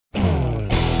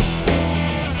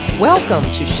Welcome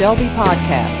to Shelby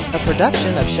Podcast, a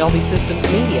production of Shelby Systems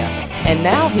Media. And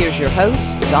now here's your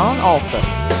host, Don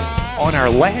Alsop. On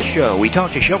our last show, we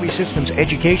talked to Shelby Systems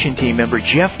education team member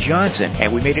Jeff Johnson,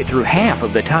 and we made it through half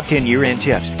of the top 10 year-end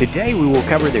tips. Today, we will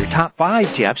cover their top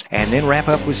 5 tips and then wrap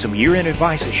up with some year-end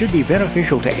advice that should be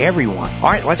beneficial to everyone.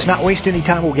 All right, let's not waste any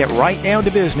time. We'll get right down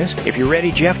to business. If you're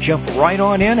ready, Jeff, jump right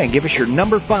on in and give us your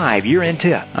number 5 year-end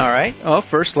tip. All right. Well,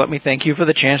 first, let me thank you for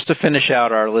the chance to finish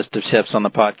out our list of tips on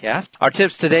the podcast. Our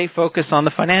tips today focus on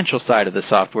the financial side of the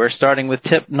software, starting with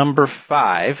tip number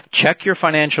 5. Check your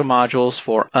financial modules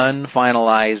for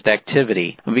unfinalized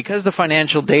activity. Because the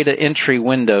financial data entry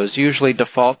windows usually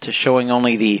default to showing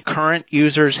only the current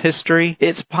user's history,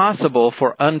 it's possible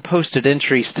for unposted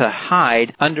entries to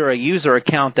hide under a user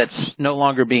account that's no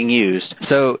longer being used.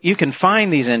 So you can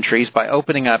find these entries by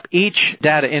opening up each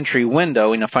data entry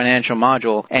window in a financial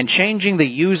module and changing the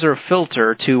user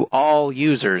filter to all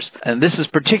users. And this is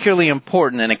particularly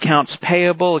important in accounts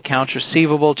payable, accounts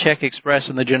receivable, check express,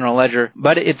 and the general ledger,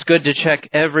 but it's good to check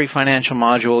every financial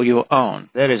module you own.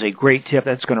 That is a great tip.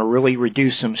 That's going to really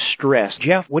reduce some stress.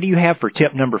 Jeff, what do you have for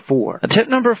tip number 4? Tip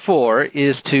number 4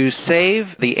 is to save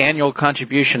the annual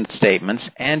contribution statements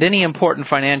and any important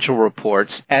financial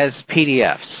reports as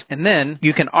PDFs. And then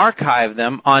you can archive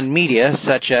them on media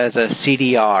such as a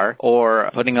CDR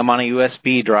or putting them on a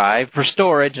USB drive for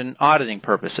storage and auditing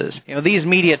purposes. You know, these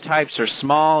media types are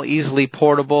small, easily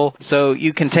portable, so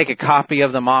you can take a copy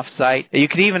of them off-site. You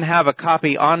could even have a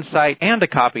copy on-site and a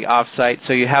copy off-site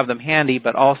so you have them handy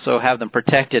but also have them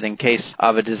protected in case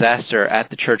of a disaster at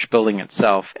the church building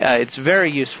itself. It's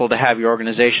very useful to have your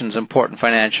organization's important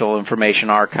financial information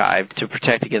archived to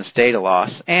protect against data loss,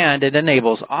 and it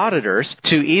enables auditors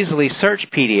to easily search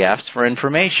PDFs for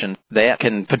information. That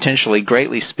can potentially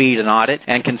greatly speed an audit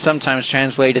and can sometimes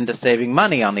translate into saving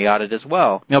money on the audit as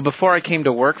well. You know, before I came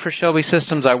to work for Shelby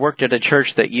Systems, I worked at a church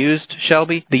that used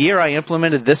Shelby. The year I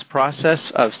implemented this process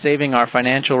of saving our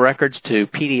financial records to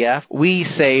PDF, we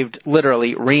saved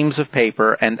literally reams of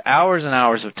paper and hours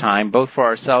of time, both for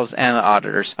ourselves and the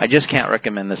auditors. I just can't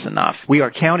recommend this enough. We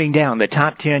are counting down the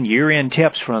top 10 year-end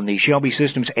tips from the Shelby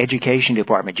Systems Education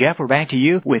Department. Jeff, we're back to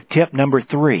you with tip number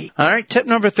 3. All right, tip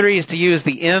number 3 is to use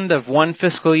the end of one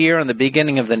fiscal year and the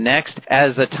beginning of the next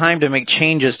as a time to make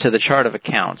changes to the chart of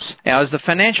accounts. Now, as the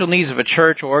financial needs of a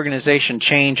church or organization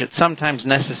change, it's sometimes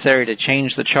necessary to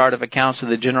change the chart of accounts of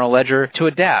the general ledger to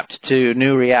adapt to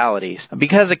new realities.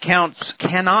 Because accounts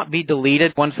cannot be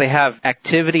deleted once they have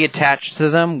activity attached to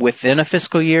them within a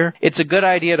fiscal year, it's a good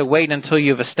idea to wait until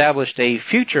you've established a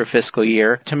future fiscal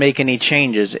year to make any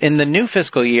changes. In the new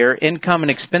fiscal year, income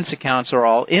and expense accounts are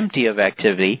all empty of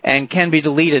activity and can be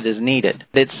deleted as needed.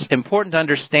 It's important to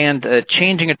understand that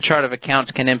changing a chart of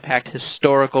accounts can impact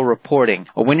historical reporting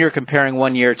when you're comparing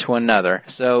one year to another.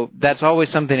 So that's always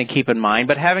something to keep in mind.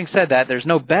 But having said that, there's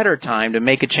no better time to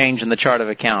make a change in the chart of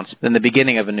accounts than the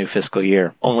beginning of a new fiscal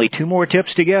year. Only 2 more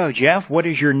tips to go. Jeff, what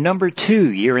is your number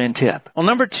 2 year-end tip? Well,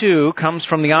 number 2 comes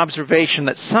from the observation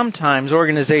that sometimes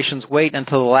organizations wait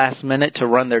until the last minute to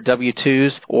run their W-2s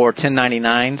or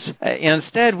 1099s.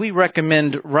 Instead, we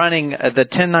recommend running the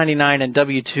 1099 and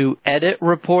W-2 edit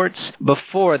reports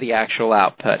before the actual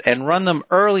output and run them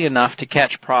early enough to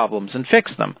catch problems and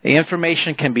fix them. The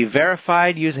information can be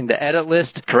verified using the edit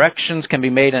list. Corrections can be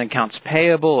made in accounts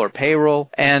payable or payroll.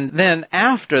 And then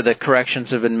after the corrections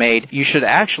have been made, you should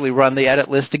actually run the edit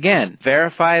list again.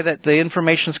 Verify that the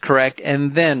information is correct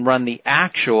and then run the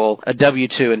actual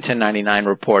W-2 and 1099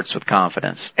 reports with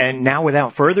confidence. And now,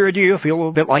 without further ado, I feel a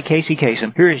little bit like Casey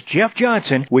Kasem. Here is Jeff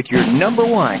Johnson with your number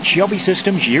 1 Shelby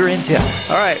Systems year-end tip.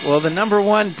 All right, well, the number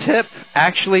 1 tip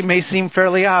actually may seem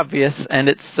fairly obvious, and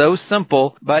it's so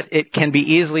simple, but it can be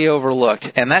easily overlooked.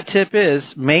 And that tip is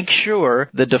make sure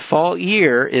the default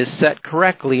year is set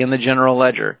correctly in the general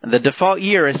ledger. The default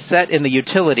year is set in the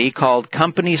utility called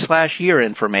company/year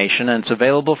information, and it's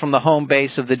available from the home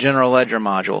base of the general ledger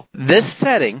module. This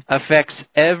setting affects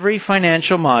every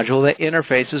financial module that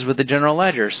interfaces with the general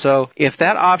ledger. So if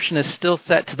that option is still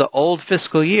set to the old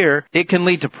fiscal year, it can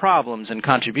lead to problems in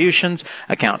contributions,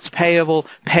 accounts payable,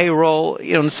 payroll,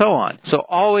 and so on. So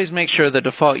always make sure the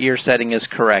default year setting is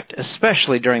correct,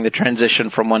 especially during the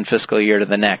transition from one fiscal year to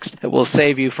the next. It will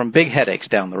save you from big headaches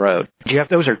down the road. Jeff,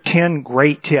 those are 10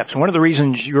 great tips. One of the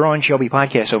reasons you're on Shelby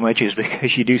Podcast so much is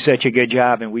because you do such a good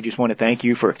job, and we just want to thank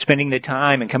you for spending the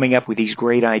time and coming up with these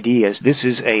great ideas. This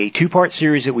is a 2-part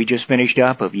series that we just finished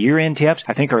up of year-end tips.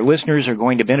 I think our listeners are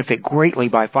going to benefit greatly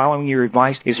by following your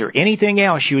advice. Is there anything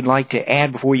else you would like to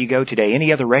add before you go today?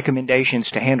 Any other recommendations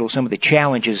to handle some of the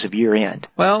challenges of year-end?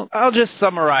 Well, I'll just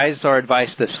summarize our advice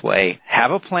this way.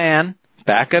 Have a plan.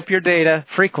 back up your data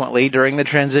frequently during the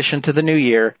transition to the new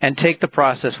year, and take the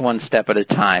process one step at a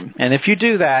time. And if you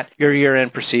do that, your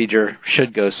year-end procedure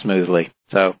should go smoothly.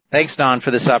 So thanks, Don,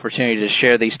 for this opportunity to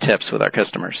share these tips with our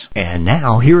customers. And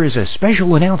now here is a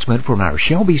special announcement from our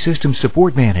Shelby Systems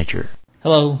Support Manager.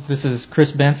 Hello, this is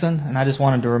Chris Benson, and I just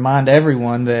wanted to remind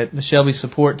everyone that the Shelby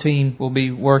support team will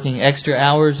be working extra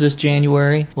hours this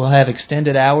January. We'll have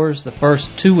extended hours. The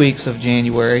first 2 weeks of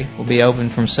January will be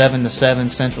open from 7 to 7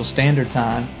 Central Standard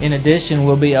Time. In addition,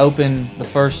 we'll be open the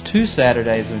first 2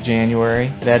 Saturdays of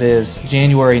January, that is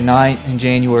January 9th and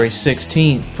January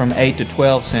 16th from 8 to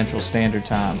 12 Central Standard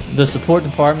Time. The support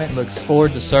department looks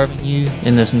forward to serving you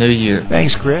in this new year.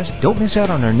 Thanks, Chris. Don't miss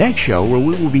out on our next show where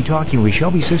we will be talking with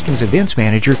Shelby Systems Events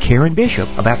Manager Karen Bishop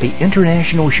about the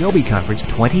International Shelby Conference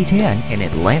 2010 in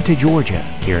Atlanta, Georgia.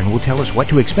 Karen will tell us what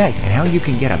to expect and how you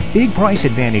can get a big price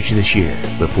advantage this year.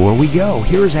 Before we go,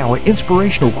 here is our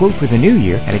inspirational quote for the new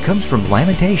year, and it comes from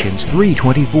Lamentations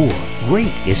 3:24.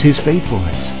 Great is His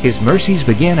faithfulness. His mercies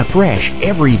begin afresh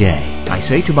every day. I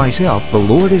say to myself, the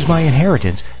Lord is my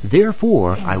inheritance,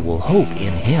 therefore I will hope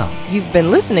in Him. You've been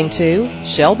listening to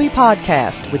Shelby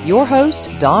Podcast with your host,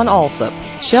 Don Alsop.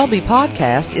 Shelby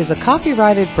Podcast is a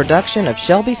copyrighted production of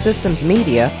Shelby Systems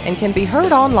Media and can be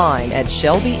heard online at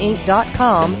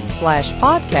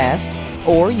shelbyinc.com/podcast,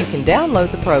 or you can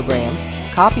download the program,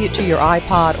 copy it to your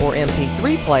iPod or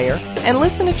MP3 player, and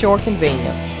listen at your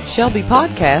convenience. Shelby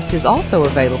Podcast is also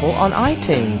available on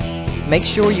iTunes. Make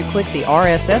sure you click the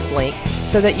RSS link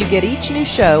so that you get each new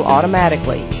show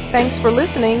automatically. Thanks for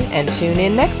listening, and tune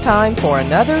in next time for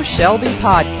another Shelby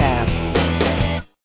Podcast.